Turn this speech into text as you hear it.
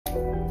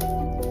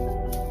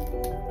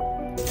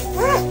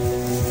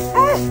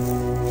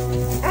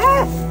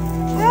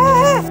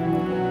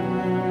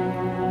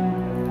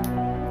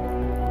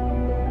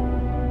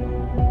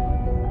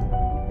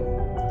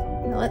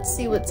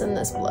what's in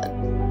this blood.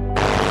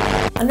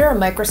 Under a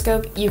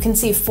microscope, you can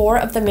see 4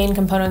 of the main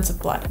components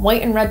of blood: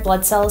 white and red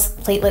blood cells,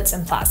 platelets,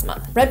 and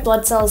plasma. Red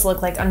blood cells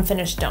look like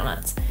unfinished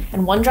donuts,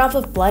 and 1 drop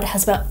of blood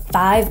has about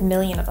 5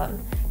 million of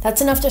them.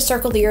 That's enough to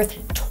circle the Earth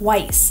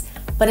twice.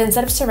 But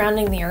instead of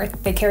surrounding the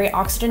Earth, they carry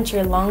oxygen to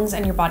your lungs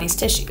and your body's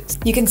tissues.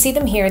 You can see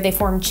them here. They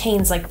form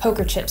chains like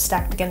poker chips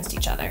stacked against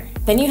each other.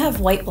 Then you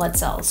have white blood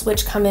cells,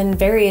 which come in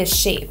various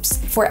shapes.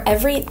 For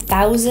every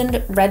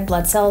 1,000 red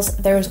blood cells,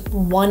 there's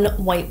 1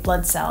 white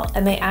blood cell,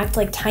 and they act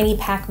like tiny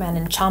Pac-Man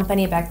and chomp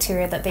any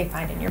bacteria that they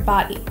find in your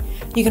body.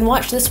 You can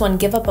watch this one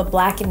give up a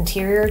black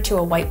interior to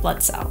a white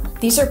blood cell.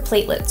 These are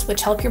platelets,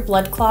 which help your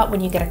blood clot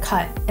when you get a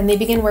cut, and they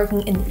begin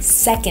working in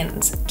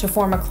seconds to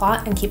form a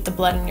clot and keep the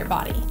blood in your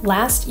body.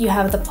 Last, you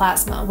have the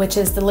plasma, which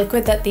is the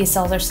liquid that these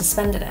cells are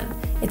suspended in.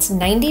 It's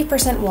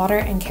 90% water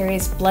and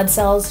carries blood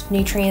cells,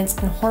 nutrients,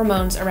 and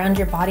hormones around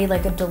your body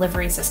like a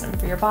delivery system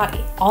for your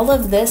body. All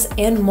of this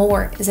and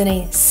more is in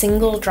a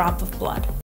single drop of blood.